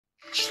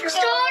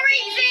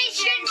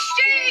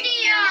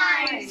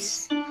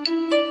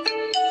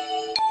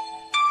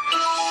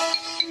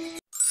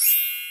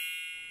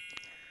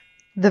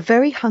The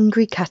Very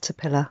Hungry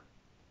Caterpillar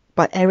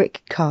by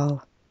Eric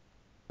Carle.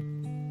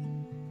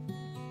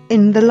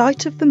 In the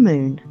light of the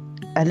moon,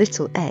 a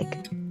little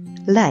egg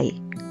lay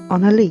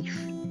on a leaf.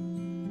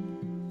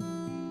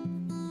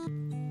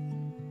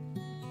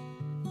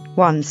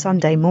 One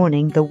Sunday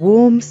morning, the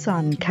warm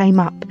sun came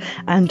up,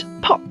 and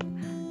pop!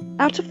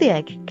 Out of the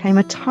egg came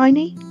a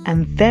tiny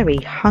and very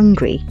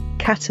hungry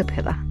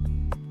caterpillar.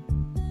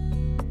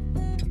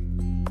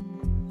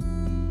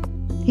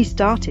 He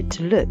started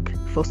to look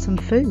for some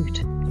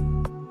food.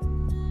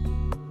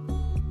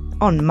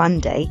 On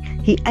Monday,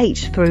 he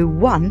ate through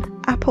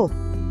one apple,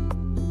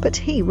 but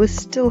he was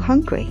still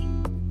hungry.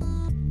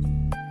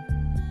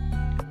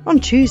 On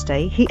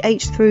Tuesday, he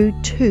ate through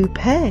 2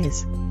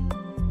 pears,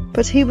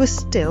 but he was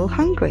still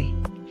hungry.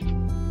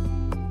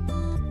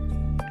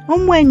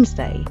 On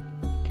Wednesday,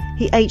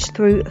 he ate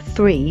through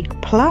 3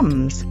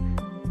 plums,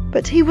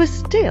 but he was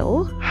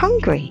still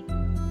hungry.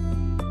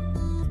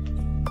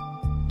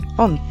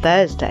 On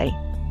Thursday,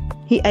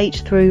 he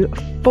ate through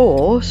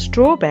 4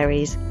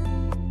 strawberries,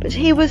 but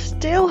he was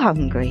still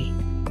hungry.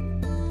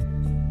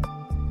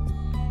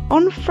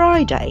 On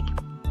Friday,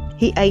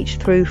 he ate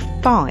through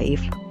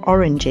 5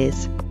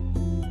 oranges,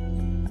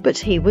 but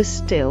he was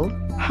still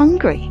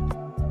hungry.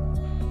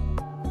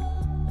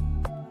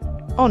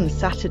 On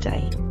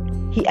Saturday,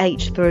 he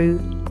ate through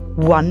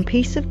 1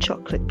 piece of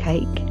chocolate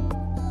cake,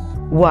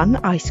 1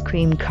 ice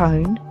cream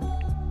cone,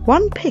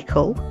 1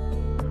 pickle,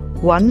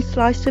 1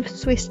 slice of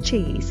Swiss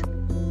cheese,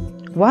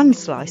 1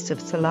 slice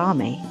of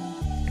salami,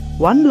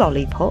 1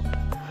 lollipop,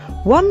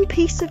 1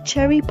 piece of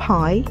cherry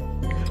pie,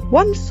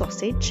 1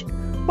 sausage,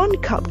 1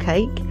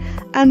 cupcake,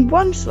 and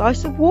 1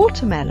 slice of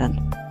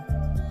watermelon.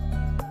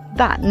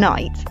 That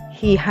night,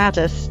 he had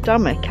a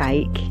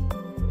stomachache.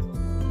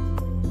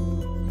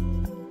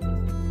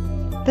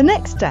 The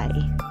next day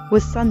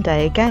was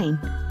Sunday again.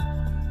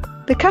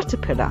 The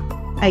caterpillar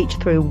ate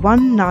through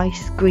 1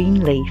 nice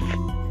green leaf,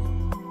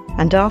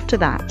 and after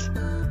that,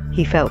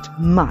 he felt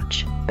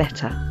much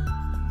better.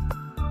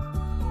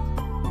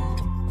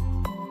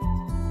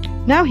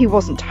 Now he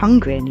wasn't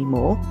hungry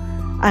anymore,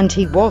 and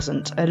he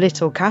wasn't a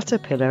little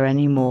caterpillar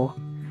anymore.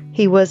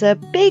 He was a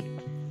big,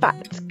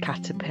 fat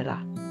caterpillar.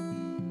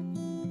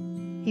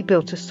 He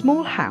built a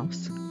small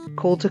house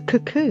called a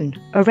cocoon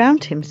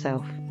around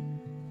himself.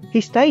 He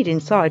stayed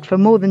inside for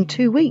more than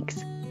 2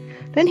 weeks.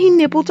 Then he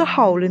nibbled a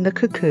hole in the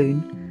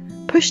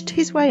cocoon, pushed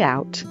his way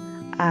out,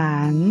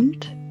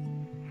 and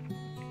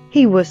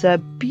he was a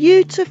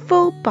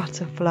beautiful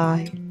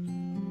butterfly.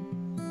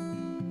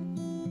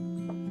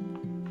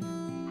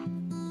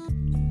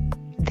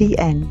 The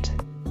end.